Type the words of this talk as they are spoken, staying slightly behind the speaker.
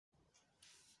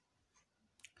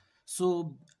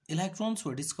So electrons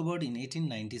were discovered in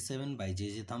 1897 by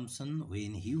J.J. Thomson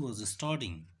when he was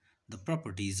studying the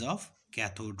properties of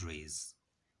cathode rays.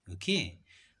 Okay,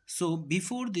 so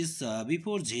before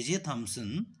J.J.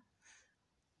 Thomson,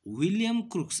 William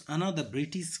Crookes, another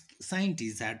British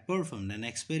scientist, had performed an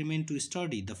experiment to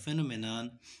study the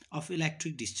phenomenon of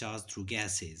electric discharge through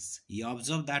gases. He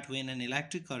observed that when an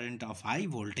electric current of high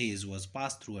voltage was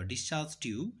passed through a discharge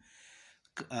tube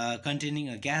containing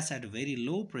a gas at a very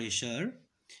low pressure,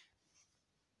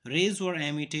 rays were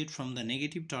emitted from the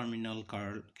negative terminal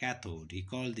called cathode. He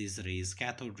called these rays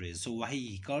cathode rays. So why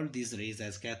he called these rays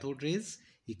as cathode rays?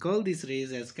 He called these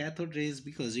rays as cathode rays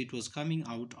because it was coming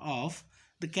out of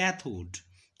the cathode.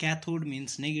 Cathode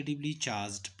means negatively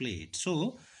charged plate.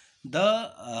 So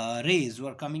the rays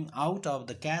were coming out of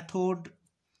the cathode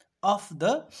of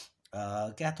the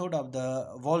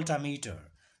voltmeter.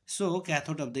 So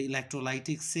cathode of the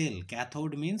electrolytic cell.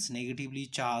 Cathode means negatively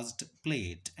charged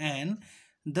plate, and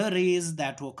the rays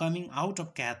that were coming out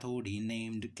of cathode he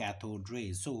named cathode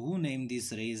rays. So who named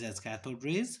these rays as cathode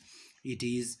rays? It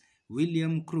is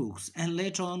William Crookes. And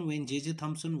later on, when J.J.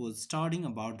 Thomson was studying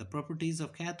about the properties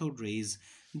of cathode rays,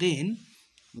 then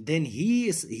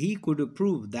he could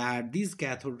prove that these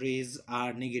cathode rays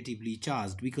are negatively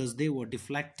charged because they were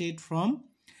deflected from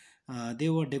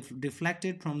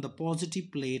the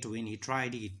positive plate when he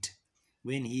tried it.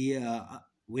 When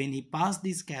he passed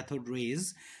these cathode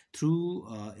rays through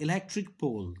electric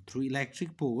pole,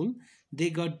 they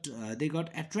got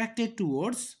attracted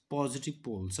towards positive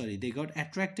pole. They got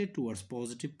attracted towards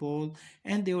positive pole,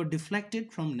 and they were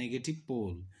deflected from negative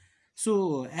pole.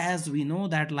 So as we know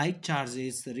that like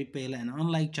charges repel and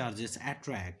unlike charges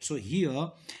attract. So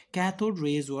here cathode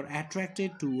rays were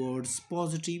attracted towards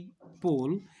positive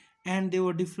pole and they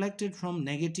were deflected from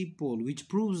negative pole, which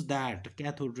proves that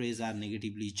cathode rays are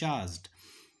negatively charged.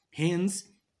 Hence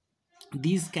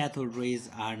these cathode rays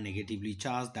are negatively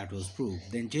charged. That was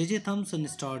proved. Then J.J. Thomson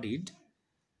studied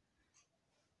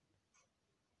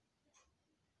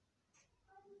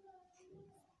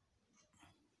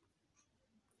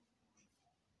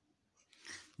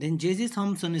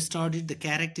the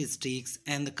characteristics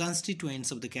and the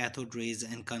constituents of the cathode rays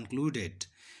and concluded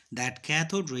that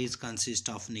cathode rays consist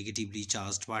of negatively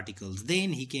charged particles.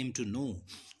 Then he came to know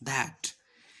that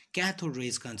cathode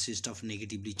rays consist of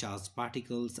negatively charged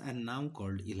particles and now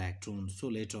called electrons. So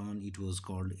later on it was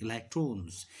called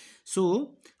electrons.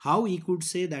 So how he could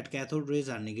say that cathode rays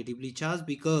are negatively charged?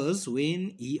 Because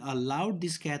when he allowed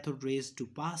these cathode rays to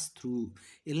pass through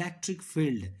electric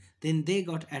field, then they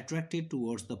got attracted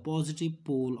towards the positive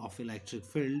pole of electric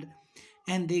field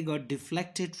and they got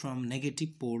deflected from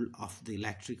negative pole of the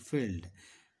electric field.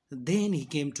 Then he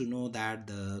came to know that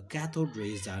the cathode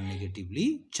rays are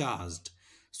negatively charged.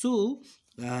 So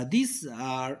these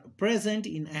are present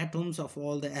in atoms of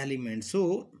all the elements.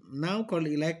 So now called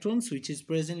electrons, which is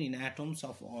present in atoms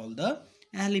of all the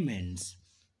elements.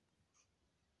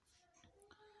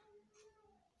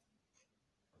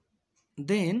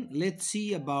 Then let's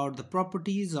see about the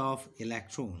properties of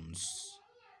electrons.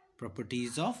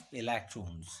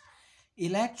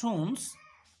 Electrons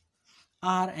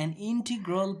are an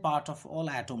integral part of all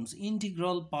atoms.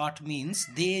 Integral part means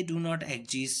they do not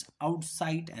exist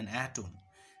outside an atom.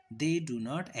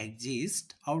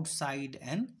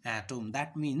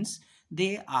 That means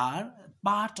they are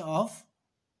part of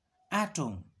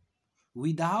atom.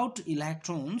 Without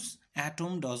electrons,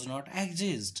 atom does not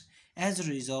exist. As a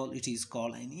result, it is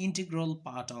called an integral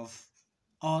part of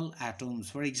all atoms.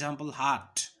 For example,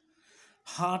 heart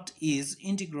is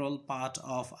integral part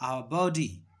of our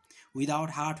body. Without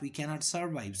heart we cannot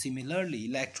survive. Similarly,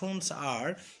 electrons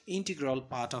are integral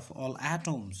part of all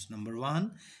atoms. Number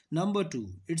one. Number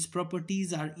two, its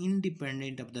properties are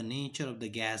independent of the nature of the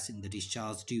gas in the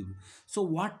discharge tube. So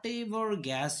whatever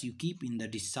gas you keep in the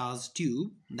discharge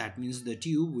tube, that means the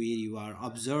tube where you are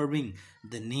observing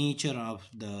the nature of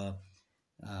the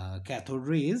cathode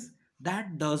rays,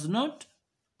 that does not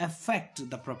affect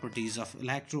the properties of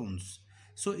electrons.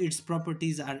 So its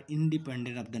properties are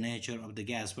independent of the nature of the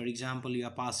gas. For example, you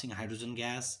are passing hydrogen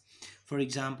gas. For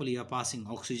example, you are passing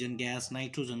oxygen gas,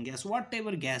 nitrogen gas,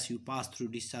 whatever gas you pass through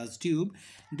discharge tube,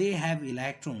 they have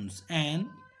electrons and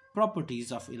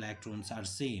properties of electrons are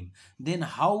same. Then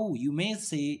how you may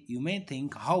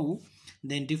think how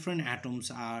then different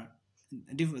atoms are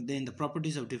different, then the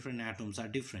properties of different atoms are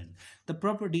different. The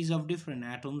properties of different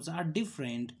atoms are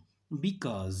different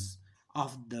because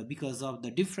of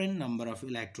the different number of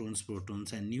electrons,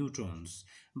 protons and neutrons.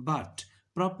 But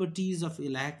properties of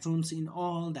electrons in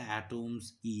all the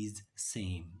atoms is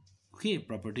same. Okay,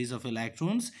 properties of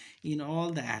electrons in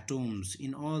all the atoms,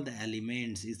 in all the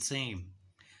elements is same.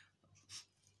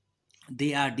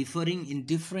 they are differing in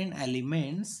different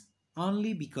elements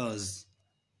only because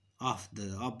of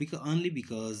the only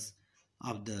because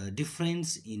of the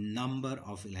difference in number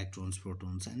of electrons,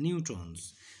 protons and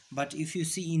neutrons. But if you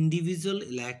see individual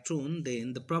electron,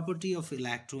 then the property of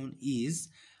electron is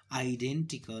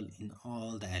identical in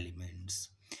all the elements.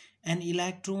 An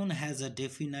electron has a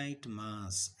definite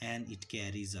mass and it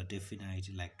carries a definite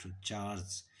electric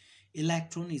charge.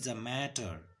 Electron is a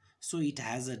matter, so it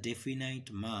has a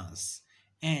definite mass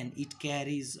and it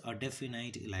carries a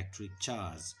definite electric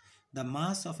charge. The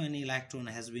mass of an electron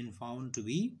has been found to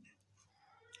be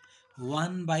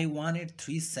 1 by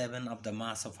 1837 of the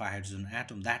mass of a hydrogen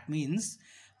atom. That means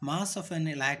mass of an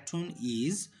electron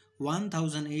is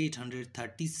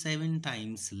 1837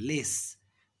 times less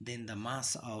than the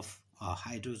mass of a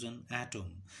hydrogen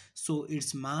atom. So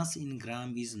its mass in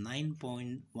gram is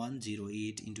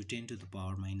 9.108 into 10 to the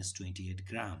power minus 28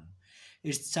 gram.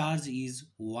 Its charge is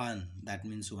 1, that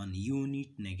means 1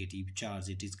 unit negative charge.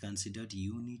 It is considered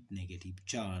unit negative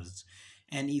charge.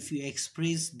 And if you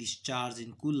express this charge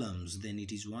in coulombs, then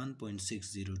it is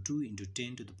 1.602 into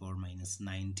 10 to the power minus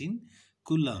 19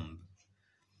 coulomb.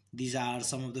 These are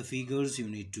some of the figures you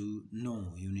need to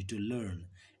know, you need to learn.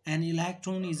 An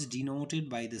electron is denoted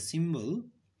by the symbol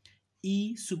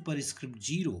E superscript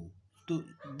 0. So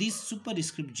this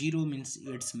superscript 0 means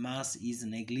its mass is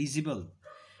negligible,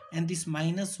 and this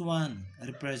minus 1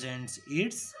 represents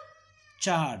its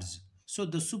charge. So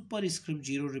the superscript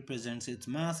 0 represents its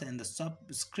mass and the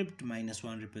subscript minus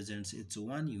 1 represents its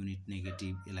 1 unit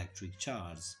negative electric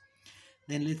charge.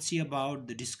 Then let's see about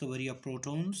the discovery of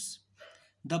protons.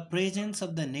 The presence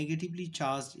of the negatively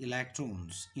charged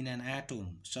electrons in an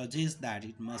atom suggests that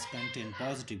it must contain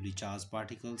positively charged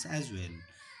particles as well.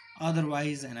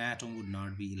 Otherwise, an atom would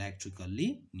not be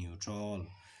electrically neutral.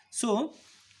 So,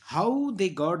 how they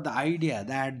got the idea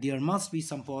that there must be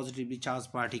some positively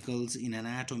charged particles in an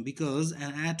atom? Because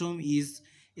an atom is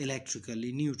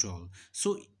electrically neutral.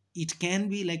 So, it can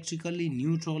be electrically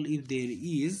neutral if there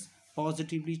is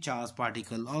positively charged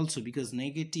particle also, because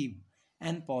negative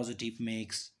and positive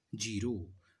makes 0,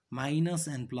 minus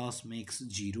and plus makes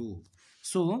 0.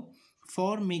 So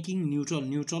for making neutral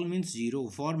means 0,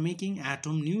 for making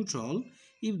atom neutral,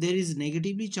 if there is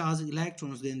negatively charged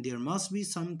electrons, then there must be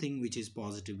something which is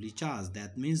positively charged.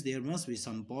 That means there must be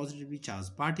some positively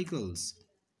charged particles.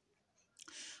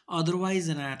 Otherwise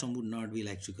an atom would not be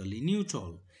electrically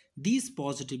neutral. These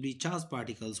positively charged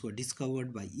particles were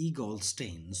discovered by E.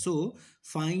 Goldstein. So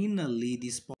finally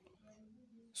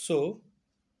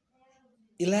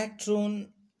electron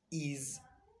is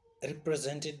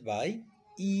represented by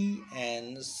E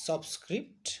and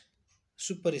superscript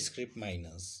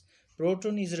minus.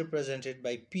 Proton is represented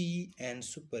by P and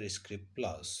superscript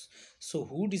plus. So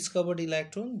who discovered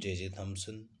electron? J.J.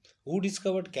 Thomson. Who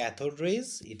discovered cathode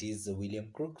rays? It is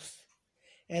William Crookes.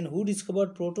 And who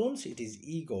discovered protons? It is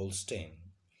E. Goldstein.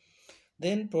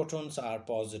 Then protons are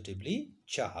positively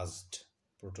charged.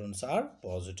 Protons are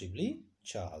positively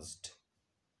charged.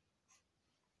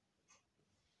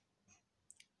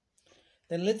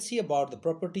 Then let's see about the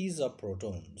properties of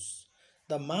protons.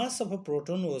 The mass of a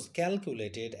proton was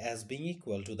calculated as being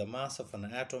equal to the mass of an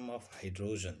atom of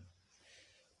hydrogen.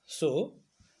 So,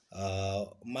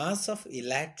 mass of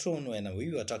electron, when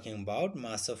we were talking about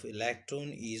mass of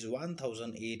electron, is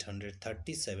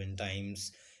 1837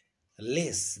 times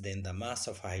less than the mass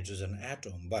of hydrogen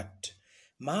atom. But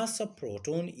mass of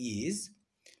proton is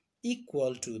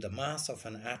equal to the mass of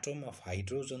an atom of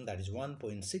hydrogen, that is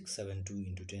 1.672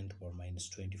 into 10 to the power minus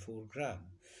 24 gram.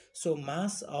 So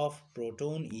mass of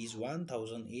proton is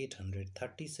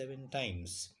 1837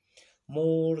 times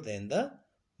more than the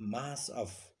mass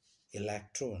of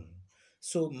electron.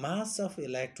 So mass of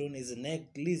electron is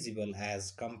negligible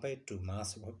as compared to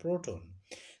mass of a proton.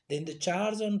 Then the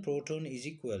charge on proton is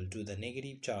equal to the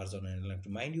negative charge on an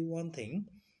electron. Mind you one thing,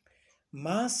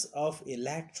 mass of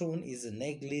electron is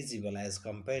negligible as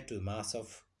compared to mass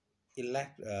of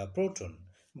proton,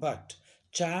 but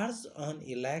charge on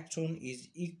electron is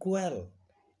equal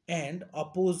and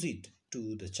opposite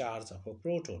to the charge of a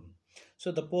proton.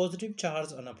 So the positive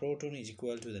charge on a proton is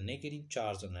equal to the negative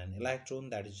charge on an electron,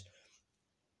 that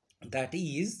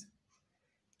is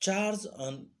charge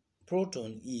on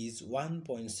proton is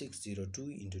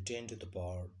 1.602 into 10 to the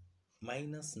power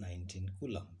minus 19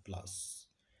 coulomb plus.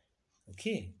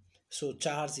 Okay, so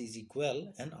charge is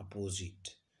equal and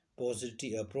opposite.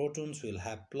 Positive protons will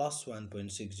have plus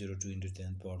 1.602 into 10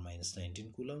 to the power minus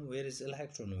 19 coulomb, whereas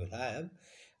electron will have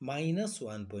minus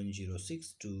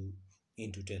 1.062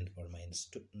 into 10 to the power minus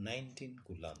 19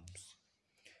 coulombs.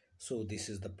 So this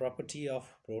is the property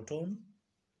of proton.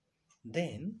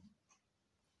 Then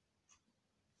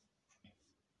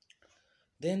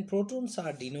Then protons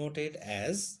are denoted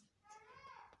as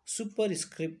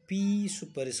superscript P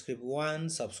superscript 1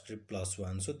 subscript plus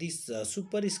 1. So this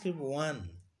superscript 1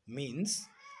 means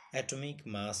atomic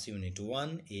mass unit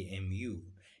 1 AMU,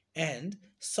 and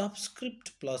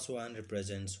subscript plus 1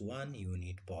 represents 1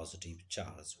 unit positive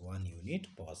charge, 1 unit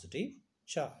positive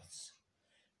charge.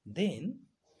 Then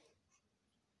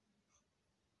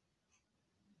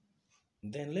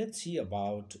let's see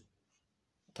about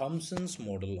Thomson's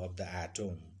model of the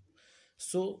atom.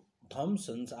 So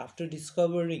Thomson's, after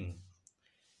discovering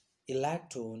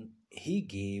electron, he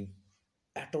gave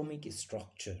atomic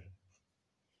structure.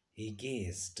 He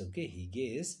guessed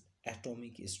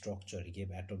atomic structure. He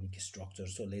gave atomic structure.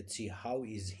 So let's see how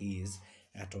is his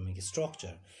atomic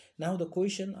structure. Now the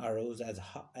question arose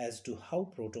as to how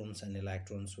protons and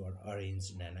electrons were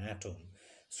arranged in an atom.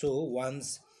 So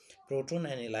once proton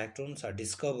and electrons are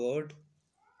discovered,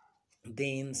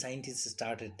 then scientists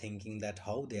started thinking that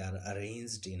how they are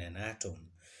arranged in an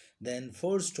atom. Then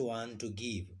first one to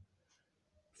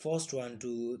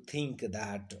think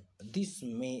that this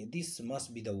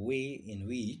must be the way in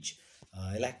which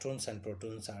electrons and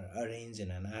protons are arranged in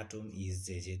an atom is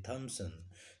J.J. Thomson.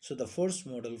 So the first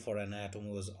model for an atom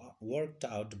was worked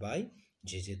out by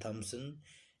J.J. Thomson,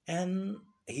 and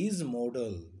his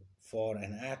model for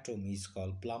an atom is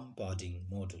called plum-pudding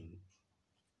model.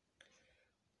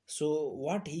 So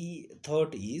what he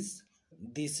thought is,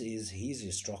 this is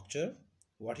his structure.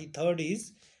 What he thought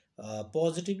is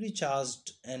positively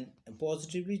charged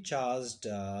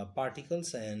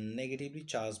particles and negatively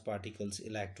charged particles,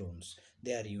 electrons,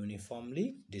 they are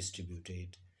uniformly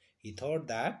distributed. He thought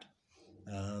that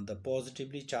the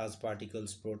positively charged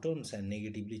particles, protons, and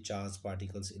negatively charged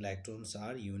particles, electrons,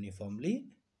 are uniformly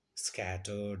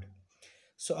scattered.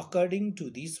 So according to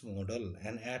this model,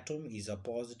 an atom is a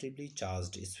positively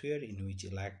charged sphere in which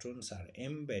electrons are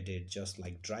embedded just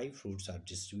like dry fruits are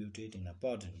distributed in a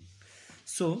pudding.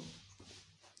 So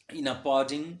in a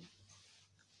pudding,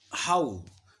 how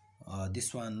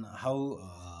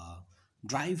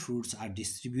dry fruits are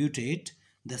distributed,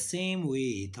 the same way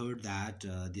he thought that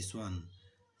the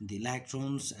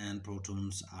electrons and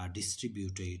protons are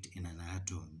distributed in an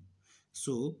atom.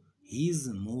 So his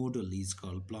model is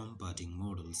called plum-pudding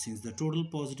model. Since the total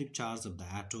positive charge of the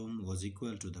atom was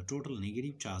equal to the total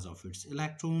negative charge of its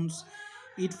electrons,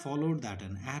 it followed that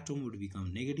an atom would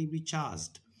become negatively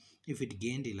charged if it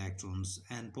gained electrons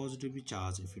and positively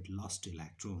charged if it lost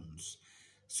electrons.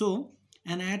 So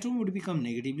an atom would become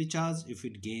negatively charged if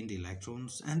it gained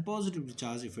electrons and positively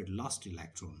charged if it lost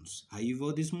electrons.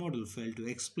 However, this model failed to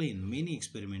explain many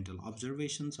experimental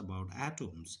observations about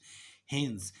atoms.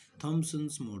 Hence,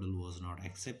 Thomson's model was not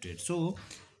accepted. So,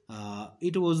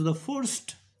 it was the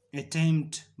first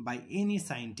attempt by any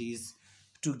scientist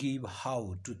to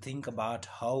think about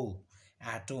how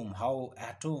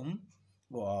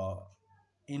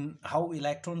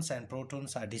electrons and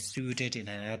protons are distributed in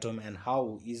an atom and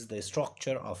how is the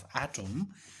structure of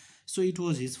atom. So it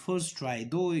was his first try,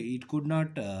 though it could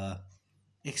not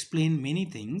explain many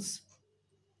things.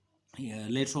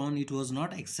 Later on it was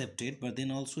not accepted, but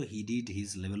then also he did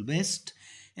his level best,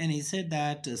 and he said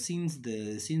that since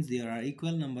there are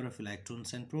equal number of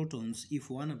electrons and protons, if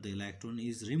one of the electron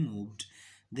is removed,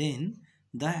 then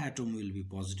the atom will be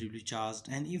positively charged,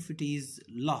 and if it is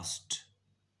lost,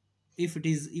 if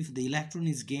the electron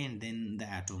is gained, then the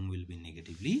atom will be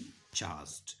negatively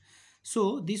charged.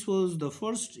 So this was the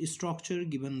first structure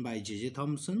given by J.J.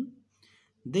 Thomson.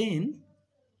 Then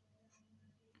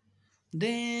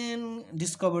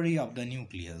discovery of the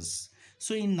nucleus.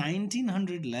 So in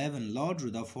 1911, Lord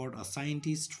Rutherford, a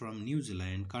scientist from New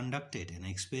Zealand, conducted an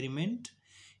experiment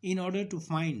in order to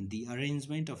find the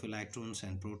arrangement of electrons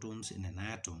and protons in an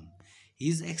atom.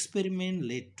 His experiment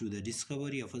led to the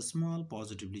discovery of a small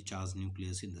positively charged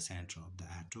nucleus in the center of the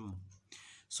atom.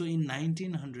 So in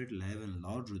 1911,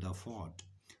 Lord Rutherford,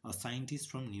 a scientist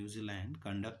from New Zealand,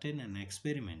 conducted an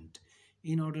experiment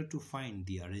in order to find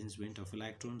the arrangement of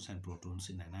electrons and protons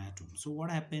in an atom. So what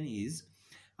happened is,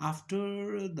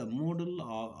 after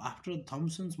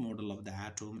Thomson's model of the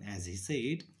atom, as he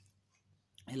said,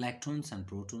 electrons and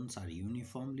protons are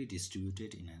uniformly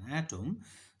distributed in an atom.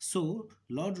 So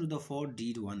Lord Rutherford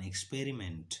did one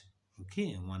experiment,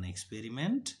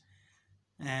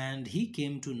 and he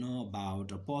came to know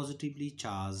about a positively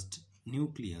charged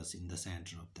nucleus in the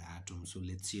center of the atom. So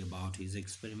let's see about his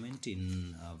experiment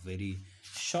in a very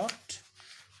short.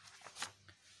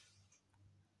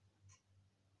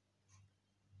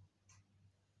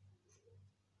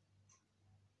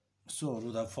 So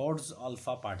Rutherford's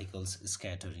alpha particles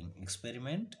scattering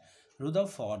experiment.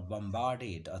 Rutherford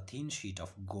bombarded a thin sheet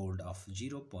of gold of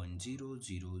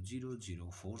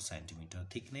 0.00004 centimeter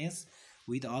thickness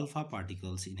with alpha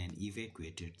particles in an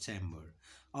evacuated chamber.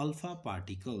 Alpha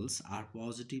particles are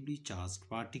positively charged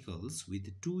particles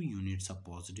with 2 units of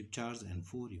positive charge and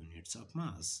 4 units of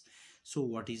mass. So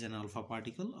what is an alpha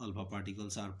particle? Alpha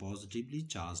particles are positively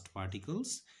charged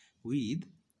particles with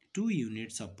 2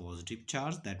 units of positive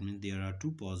charge. That means there are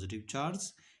 2 positive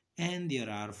charges, and there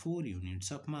are 4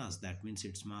 units of mass. That means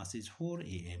its mass is 4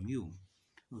 AMU.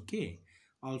 Okay,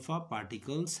 alpha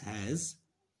particles has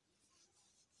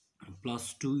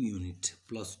plus 2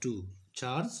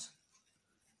 charge,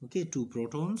 okay, 2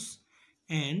 protons,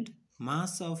 and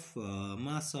mass of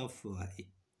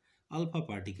alpha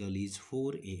particle is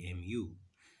 4 AMU.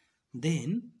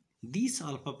 Then this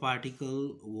alpha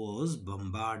particle was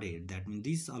bombarded. That means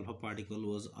this alpha particle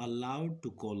was allowed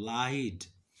to collide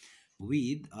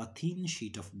with a thin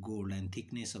sheet of gold, and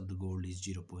thickness of the gold is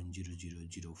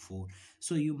 0.0004.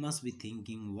 So you must be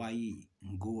thinking why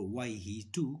he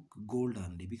took gold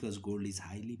only, because gold is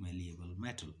highly malleable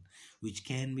metal which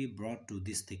can be brought to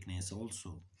this thickness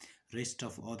also. Rest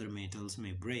of other metals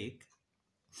may break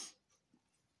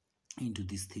into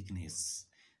this thickness,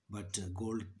 but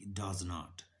gold does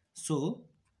not. So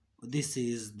this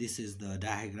is the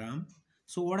diagram.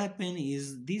 So what happened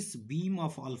is, this beam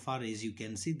of alpha rays, you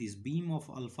can see this beam of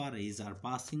alpha rays are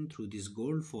passing through this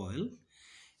gold foil,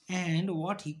 and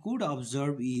what he could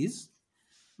observe is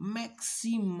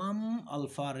maximum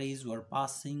alpha rays were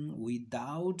passing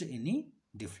without any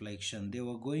deflection. They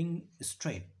were going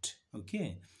straight.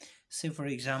 Okay, say for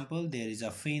example there is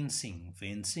a fencing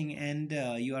and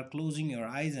you are closing your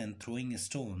eyes and throwing a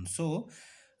stone. So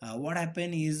what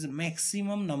happened is,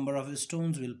 maximum number of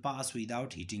stones will pass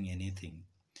without hitting anything.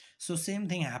 So same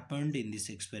thing happened in this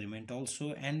experiment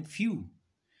also, and few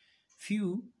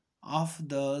of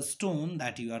the stone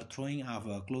that you are throwing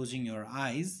after closing your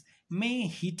eyes may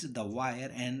hit the wire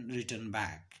and return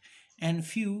back, and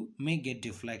few may get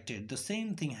deflected. The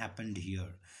same thing happened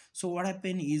here. So what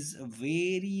happened is, a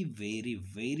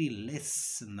very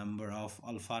less number of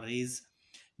alpha rays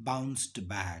bounced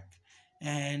back,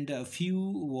 and a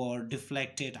few were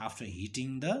deflected after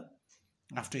hitting the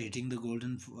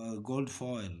gold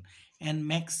foil, and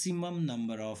maximum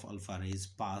number of alpha rays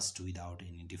passed without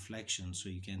any deflection. So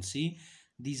you can see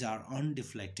these are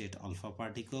undeflected alpha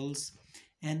particles,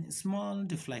 and small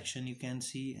deflection you can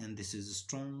see, and this is a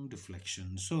strong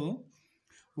deflection. So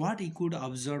what he could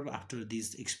observe after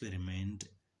this experiment,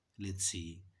 let's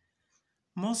see.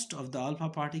 Most of the alpha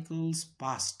particles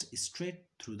passed straight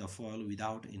through the foil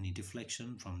without any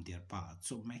deflection from their path.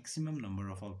 So maximum number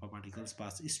of alpha particles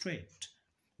passed straight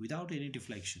without any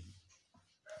deflection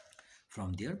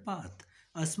from their path.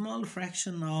 A small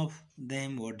fraction of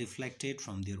them were deflected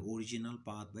from their original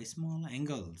path by small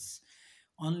angles.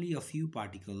 Only a few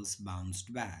particles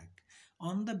bounced back.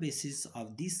 On the basis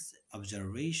of these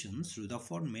observations,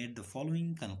 Rutherford made the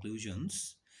following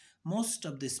conclusions. Most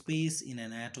of the space in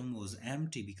an atom was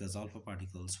empty because alpha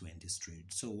particles went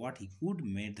straight. So what he could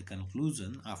make the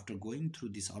conclusion after going through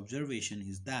this observation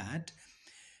is that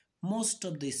most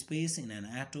of the space in an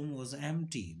atom was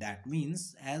empty. That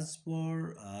means, as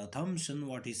per Thomson,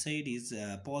 what he said is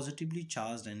positively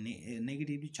charged and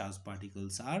negatively charged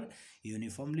particles are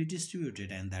uniformly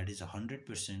distributed, and that is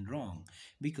 100% wrong,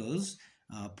 because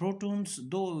protons,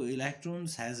 though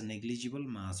electrons has negligible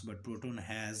mass, but proton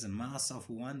has a mass of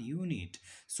 1 unit.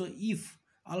 So if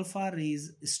alpha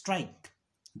rays strike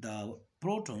the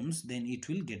protons, then it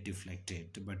will get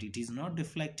deflected, but it is not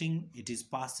deflecting, it is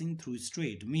passing through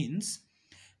straight. Means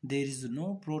there is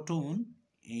no proton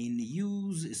in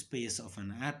use space of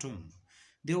an atom.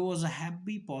 There was a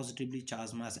heavy positively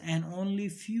charged mass, and only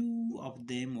few of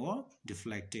them were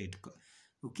deflected.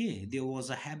 Okay, there was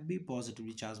a heavy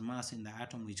positively charged mass in the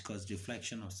atom which caused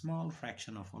deflection of small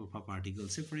fraction of alpha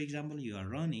particles. Say for example you are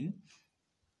running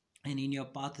and in your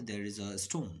path there is a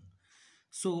stone.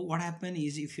 So what happens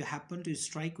is, if you happen to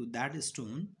strike with that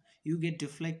stone, you get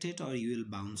deflected or you will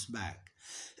bounce back.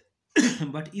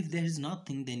 But if there is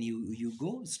nothing, then you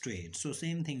go straight. So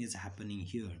same thing is happening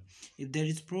here. If there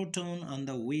is proton on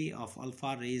the way of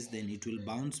alpha rays, then it will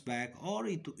bounce back or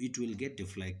it will get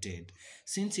deflected.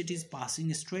 Since it is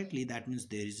passing straightly, that means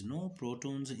there is no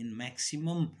protons in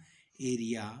maximum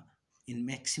area, in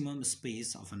maximum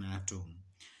space of an atom.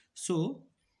 So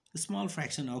A small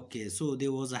fraction, okay. So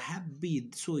there was a happy,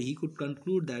 so he could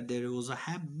conclude that there was a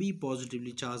happy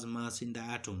positively charged mass in the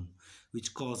atom,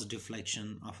 which caused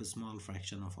deflection of a small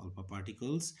fraction of alpha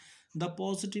particles. The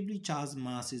positively charged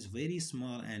mass is very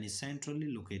small and is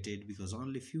centrally located because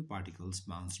only few particles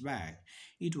bounce back.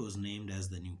 It was named as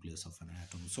the nucleus of an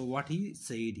atom. So what he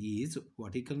said is,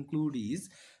 what he concluded is,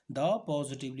 the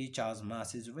positively charged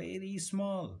mass is very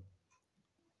small.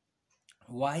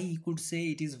 Why he could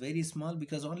say it is very small?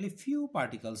 Because only few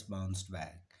particles bounced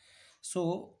back.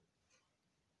 So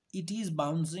it is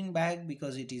bouncing back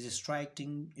because it is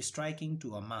striking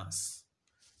to a mass,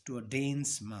 to a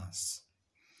dense mass.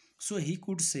 So he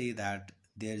could say that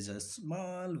there is a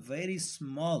small, very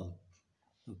small,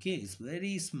 okay, it's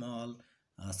very small,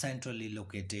 centrally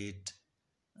located,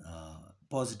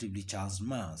 positively charged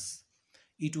mass.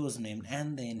 It was named,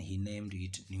 and then he named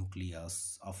it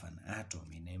nucleus of an atom.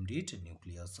 He named it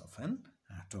nucleus of an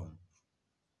atom.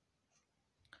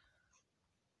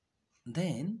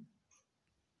 Then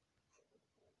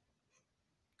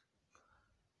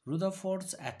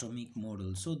Rutherford's atomic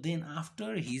model. So then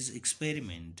after his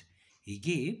experiment, he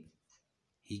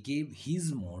gave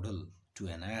his model to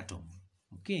an atom.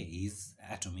 Okay, his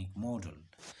atomic model.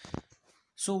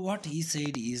 So what he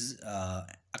said is,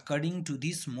 according to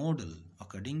this model,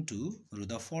 according to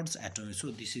Rutherford's atomic,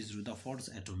 so this is Rutherford's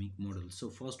atomic model. So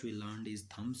first we learned is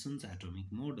Thomson's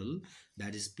atomic model,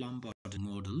 that is plumb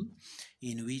model,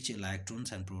 in which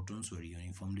electrons and protons were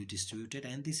uniformly distributed,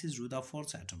 and this is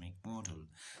Rutherford's atomic model.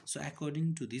 So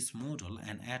according to this model,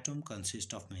 an atom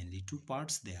consists of mainly two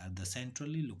parts. They are the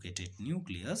centrally located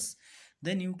nucleus.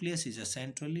 The nucleus is a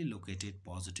centrally located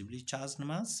positively charged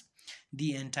mass.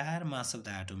 The entire mass of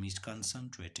the atom is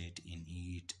concentrated in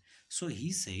it. So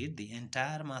he said the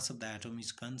entire mass of the atom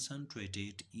is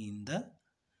concentrated in the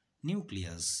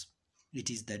nucleus. It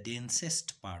is the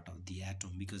densest part of the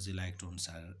atom because electrons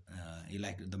are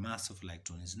the mass of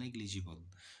electron is negligible,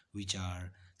 which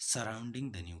are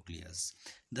surrounding the nucleus.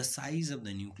 The size of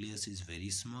the nucleus is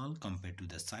very small compared to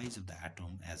the size of the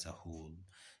atom as a whole.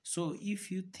 So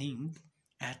if you think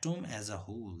atom as a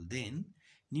whole, then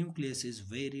nucleus is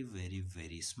very, very,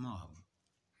 very small.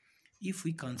 If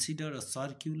we consider a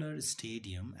circular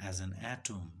stadium as an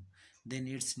atom, then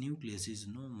its nucleus is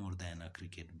no more than a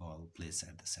cricket ball placed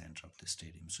at the center of the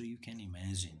stadium. So you can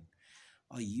imagine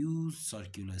a huge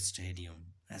circular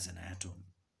stadium as an atom,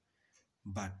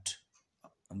 but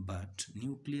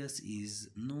nucleus is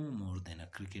no more than a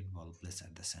cricket ball placed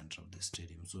at the center of the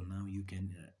stadium. So now you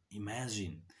can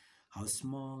imagine how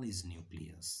small is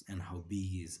nucleus and how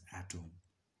big is atom.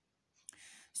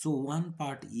 So one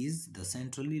part is the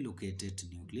centrally located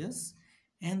nucleus,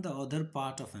 and the other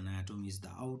part of an atom is the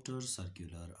outer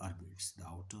circular orbits. The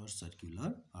outer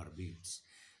circular orbits.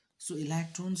 So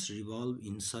electrons revolve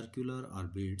in circular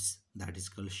orbits, that is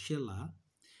called shella,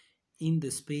 in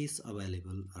the space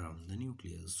available around the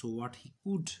nucleus. So what he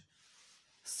could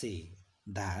say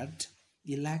that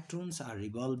electrons are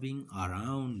revolving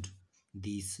around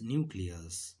this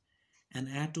nucleus. An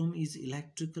atom is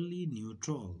electrically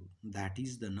neutral, that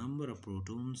is, the number of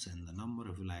protons and the number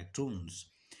of electrons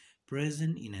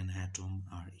present in an atom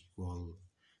are equal.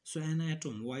 So an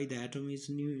atom, why the atom is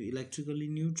electrically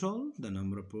neutral? The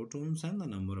number of protons and the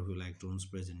number of electrons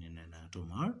present in an atom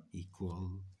are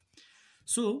equal.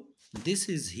 So this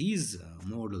is his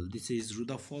model. This is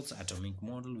Rutherford's atomic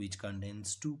model, which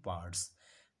contains two parts.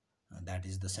 That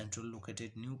is the central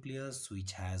located nucleus,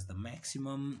 which has the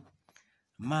maximum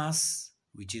mass,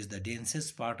 which is the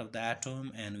densest part of the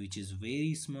atom and which is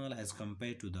very small as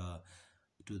compared to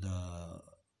the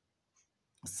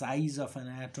size of an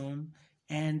atom,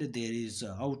 and there is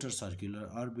outer circular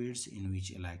orbits in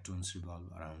which electrons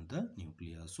revolve around the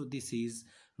nucleus. So this is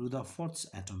Rutherford's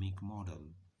atomic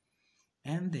model.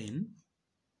 And then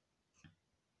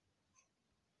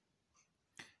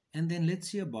let's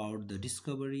see about the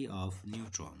discovery of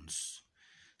neutrons.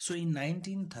 So in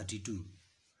 1932,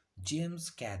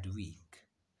 James Chadwick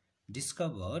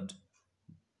discovered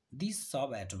this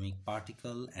subatomic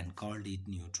particle and called it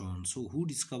neutron. So who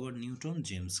discovered neutron?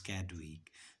 James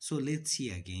Chadwick. So let's see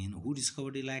again. Who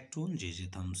discovered electron? J.J.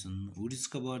 Thomson. Who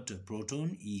discovered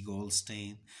proton? E.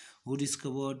 Goldstein. Who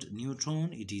discovered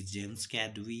neutron? It is James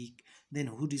Chadwick. Then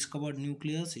who discovered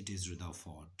nucleus? It is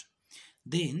Rutherford.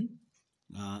 Then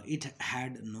it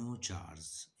had no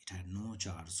charge. It had no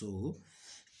charge. So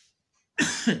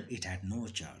it had no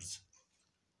charge.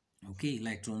 Okay,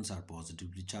 electrons are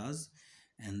positively charged,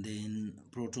 and then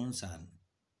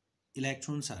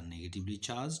electrons are negatively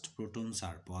charged, protons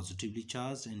are positively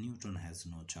charged, and neutron has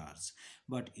no charge,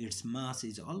 but its mass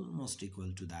is almost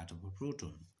equal to that of a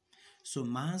proton. So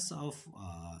mass of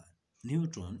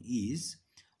neutron is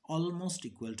almost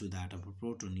equal to that of a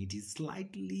proton. It is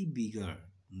slightly bigger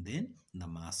than the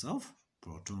mass of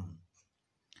proton.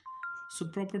 So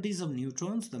properties of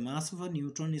neutrons: the mass of a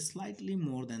neutron is slightly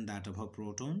more than that of a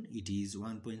proton. It is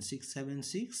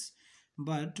 1.676,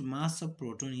 but mass of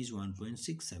proton is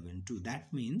 1.672.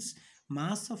 That means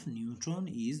mass of neutron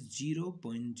is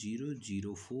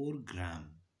 0.004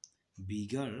 gram,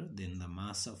 bigger than the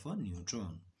mass of a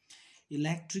neutron.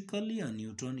 Electrically, a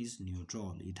neutron is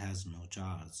neutral. It has no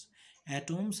charge.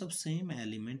 Atoms of same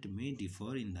element may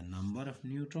differ in the number of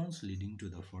neutrons, leading to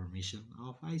the formation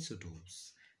of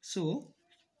isotopes. So,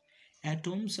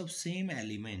 atoms of same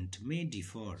element may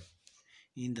differ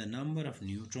in the number of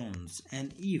neutrons,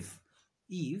 and if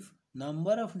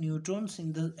number of neutrons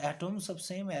in the atoms of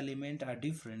same element are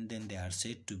different, then they are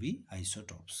said to be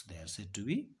isotopes. They are said to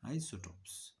be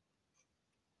isotopes.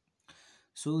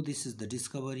 So this is the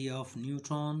discovery of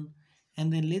neutron,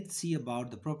 and then let's see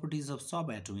about the properties of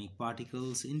subatomic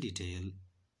particles in detail.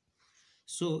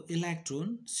 So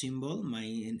electron symbol,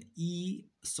 an E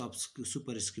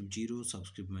superscript 0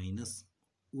 subscript minus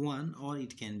 1, or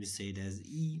it can be said as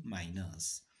E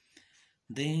minus.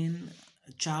 Then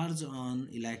charge on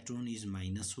electron is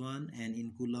 -1, and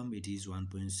in coulomb it is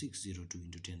 1.602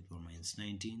 into 10 power minus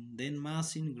 19. Then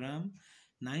mass in gram,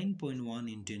 9.1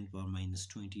 in 10 power minus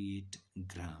 28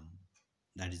 gram.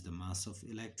 That is the mass of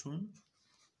electron.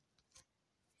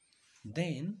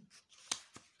 Then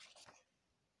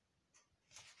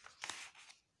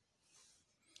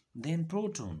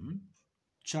proton,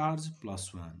 charge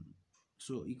 +1.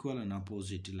 So equal and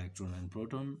opposite electron and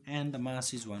proton, and the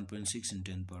mass is 1.6 in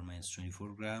 10 power minus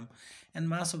 24 gram, and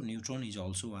mass of neutron is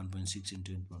also 1.6 in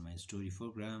 10 power minus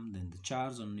 24 gram. Then the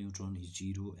charge on neutron is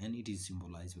 0, and it is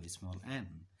symbolized by small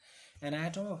n. An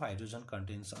atom of hydrogen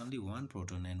contains only one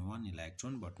proton and one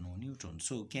electron but no neutron.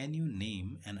 So can you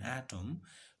name an atom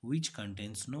which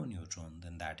contains no neutron?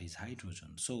 Then that is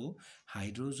hydrogen. So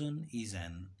hydrogen is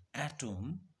an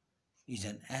atom, is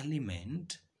an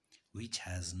element which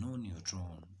has no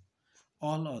neutron.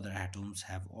 All other atoms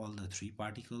have all the three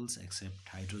particles except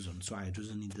hydrogen. So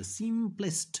hydrogen is the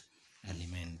simplest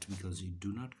element because it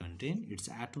do not contain, its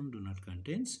atom do not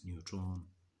contains neutron.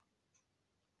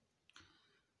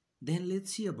 Then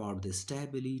let's see about the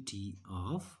stability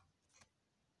of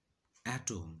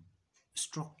atom,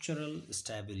 structural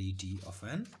stability of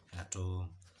an atom.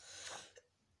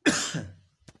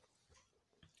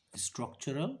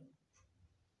 Structural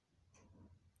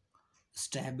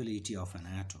stability of an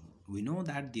atom. We know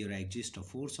that there exists a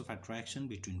force of attraction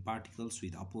between particles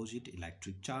with opposite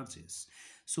electric charges.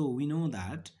 So we know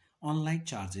that unlike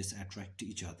charges attract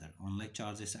each other. Unlike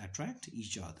charges attract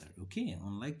each other. Okay,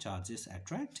 unlike charges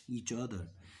attract each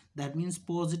other. That means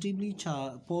positive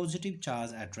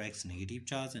charge attracts negative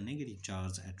charge, and negative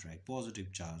charge attract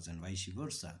positive charge, and vice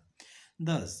versa.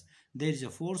 Thus, there is a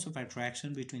force of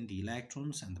attraction between the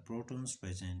electrons and the protons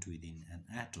present within an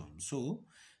atom. So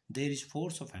there is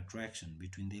force of attraction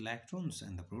between the electrons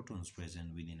and the protons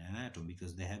present within an atom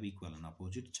because they have equal and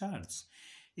opposite charges.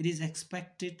 It is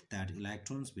expected that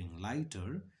electrons, being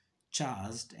lighter,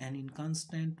 charged, and in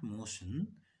constant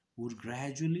motion, would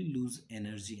gradually lose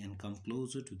energy and come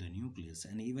closer to the nucleus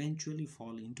and eventually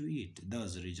fall into it,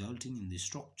 thus resulting in the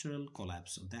structural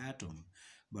collapse of the atom.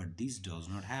 But this does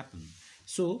not happen.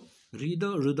 So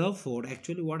Rutherford,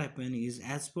 actually what happened is,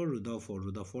 as per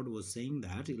Rutherford was saying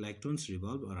that electrons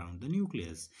revolve around the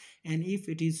nucleus, and if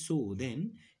it is so,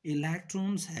 then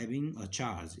electrons having a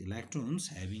charge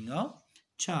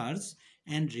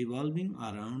and revolving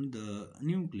around the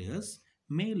nucleus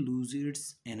may lose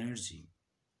its energy,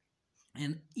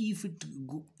 and if it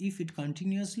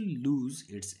continuously lose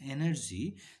its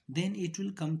energy, then it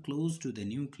will come close to the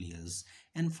nucleus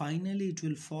and finally it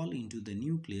will fall into the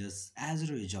nucleus. As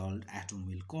a result, atom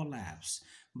will collapse.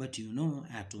 But you know,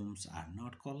 atoms are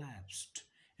not collapsed.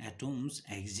 Atoms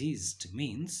exist,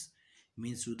 means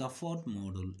Rutherford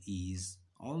model is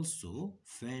also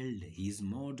failed. His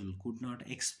model could not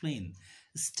explain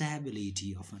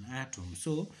stability of an atom.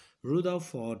 So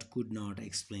Rutherford could not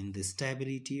explain the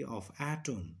stability of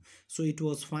atom. So it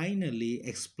was finally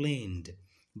explained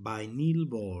by Niels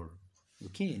Bohr.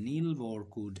 Okay, Niels Bohr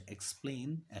could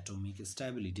explain atomic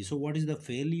stability. So what is the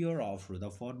failure of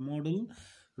Rutherford model?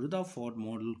 Rutherford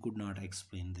model could not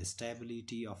explain the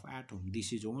stability of atom.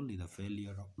 This is only the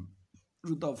failure of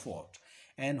Rutherford.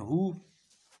 And who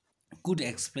could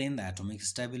explain the atomic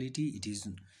stability? It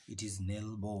is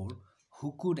Niels Bohr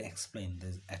who could explain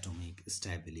the atomic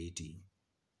stability.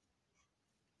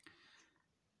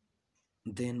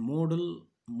 Then modern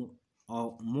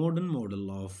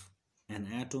model of an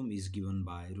atom is given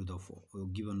by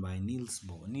Rutherford, given by Niels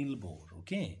Bohr.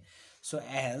 Okay, so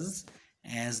as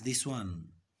this one,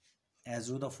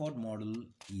 as Rutherford model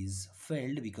is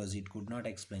failed because it could not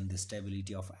explain the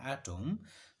stability of atom,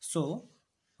 so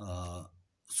uh,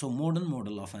 so modern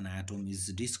model of an atom is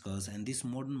discussed, and this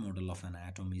modern model of an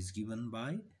atom is given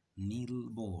by Niels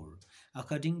Bohr.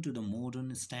 According to the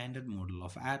modern standard model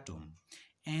of atom,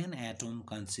 an atom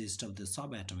consists of the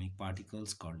subatomic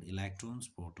particles called electrons,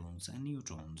 protons, and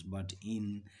neutrons. But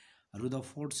in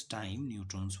Rutherford's time,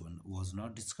 neutrons was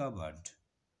not discovered.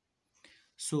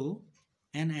 So,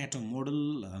 an atom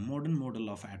model, modern model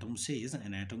of atom says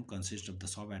an atom consists of the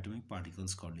subatomic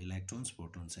particles called electrons,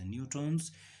 protons, and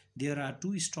neutrons. There are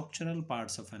two structural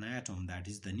parts of an atom, that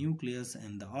is the nucleus,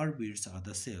 and the orbits or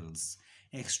the cells,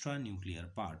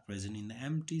 extranuclear part present in the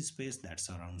empty space that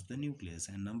surrounds the nucleus.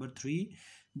 And number 3,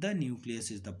 the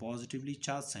nucleus is the positively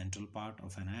charged central part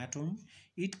of an atom.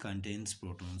 It contains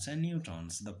protons and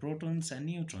neutrons. The protons and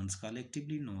neutrons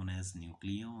collectively known as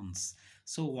nucleons.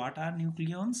 So what are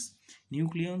nucleons?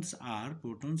 Nucleons are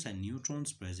protons and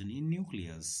neutrons present in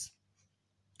nucleus.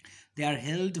 They are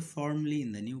held firmly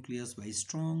in the nucleus by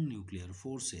strong nuclear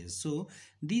forces. So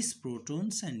these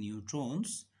protons and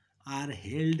neutrons are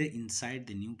held inside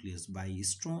the nucleus by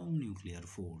strong nuclear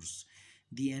force.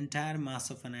 The entire mass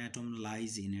of an atom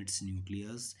lies in its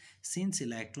nucleus. Since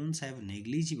electrons have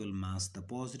negligible mass, the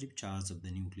positive charge of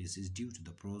the nucleus is due to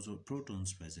the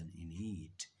protons present in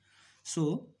it.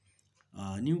 So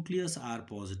nucleus are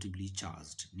positively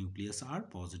charged. Nucleus are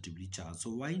positively charged. So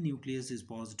why nucleus is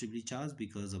positively charged?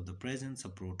 Because of the presence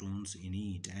of protons in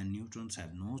it, and neutrons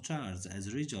have no charge. As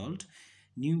a result,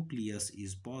 nucleus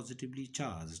is positively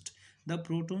charged. The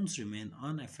protons remain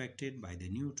unaffected by the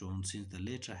neutrons since the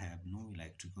latter have no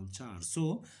electrical charge.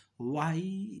 So why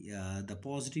the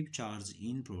positive charge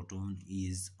in proton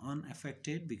is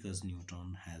unaffected? Because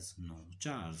neutron has no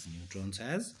charge. Neutrons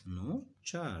has no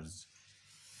charge.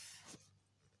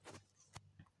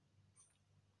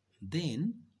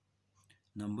 Then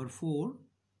number 4,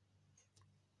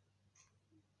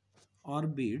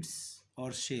 orbits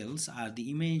or shells are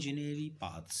the imaginary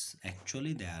paths.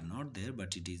 Actually they are not there,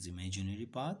 but it is imaginary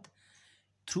path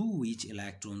through which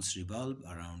electrons revolve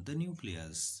around the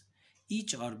nucleus.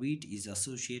 Each orbit is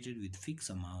associated with fixed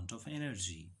amount of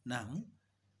energy. Now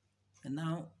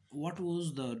what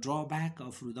was the drawback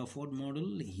of Rutherford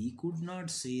model? He could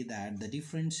not say that the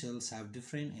different shells have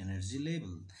different energy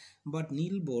level, but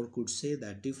Niels Bohr could say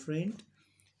that different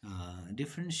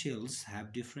shells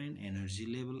have different energy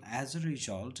level. As a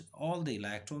result, all the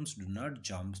electrons do not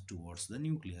jump towards the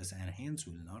nucleus and hence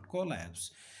will not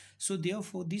collapse. So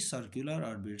therefore these circular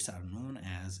orbits are known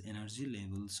as energy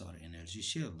levels or energy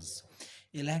shells.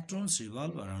 Electrons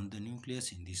revolve around the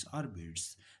nucleus in these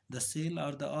orbits. The shell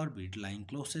or the orbit lying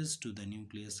closest to the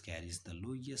nucleus carries the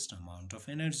lowest amount of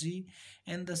energy,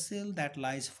 and the shell that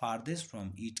lies farthest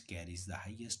from it carries the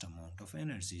highest amount of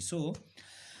energy. So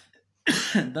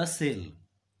the shell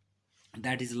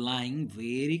that is lying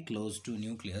very close to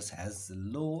nucleus has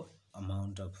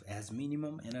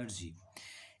minimum energy,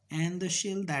 and the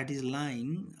shell that is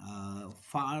lying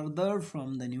farther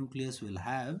from the nucleus will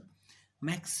have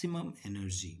maximum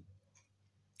energy.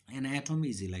 An atom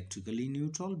is electrically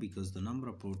neutral because the number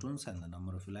of protons and the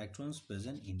number of electrons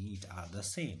present in it are the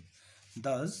same,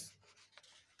 thus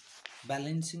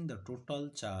balancing the total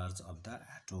charge of the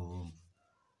atom.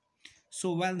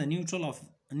 So while the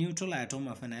neutral atom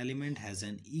of an element has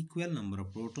an equal number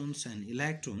of protons and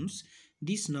electrons,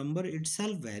 this number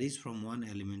itself varies from one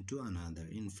element to another.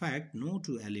 In fact, no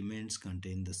two elements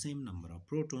contain the same number of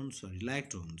protons or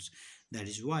electrons. That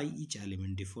is why each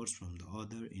element differs from the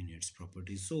other in its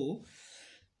properties. So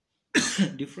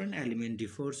different element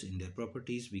differs in their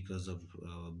properties because of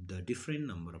the different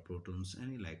number of protons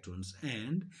and electrons,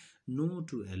 and no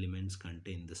two elements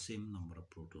contain the same number of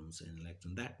protons and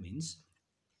electrons. That means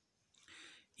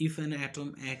if an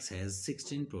atom X has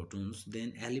 16 protons,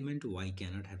 then element Y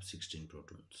cannot have 16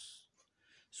 protons.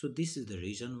 So this is the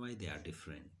reason why they are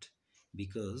different,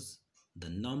 because the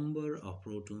number of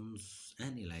protons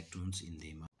and electrons in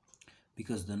them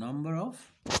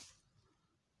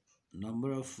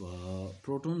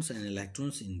protons and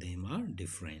electrons in them are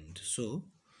different. So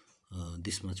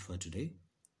this much for today.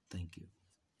 Thank you.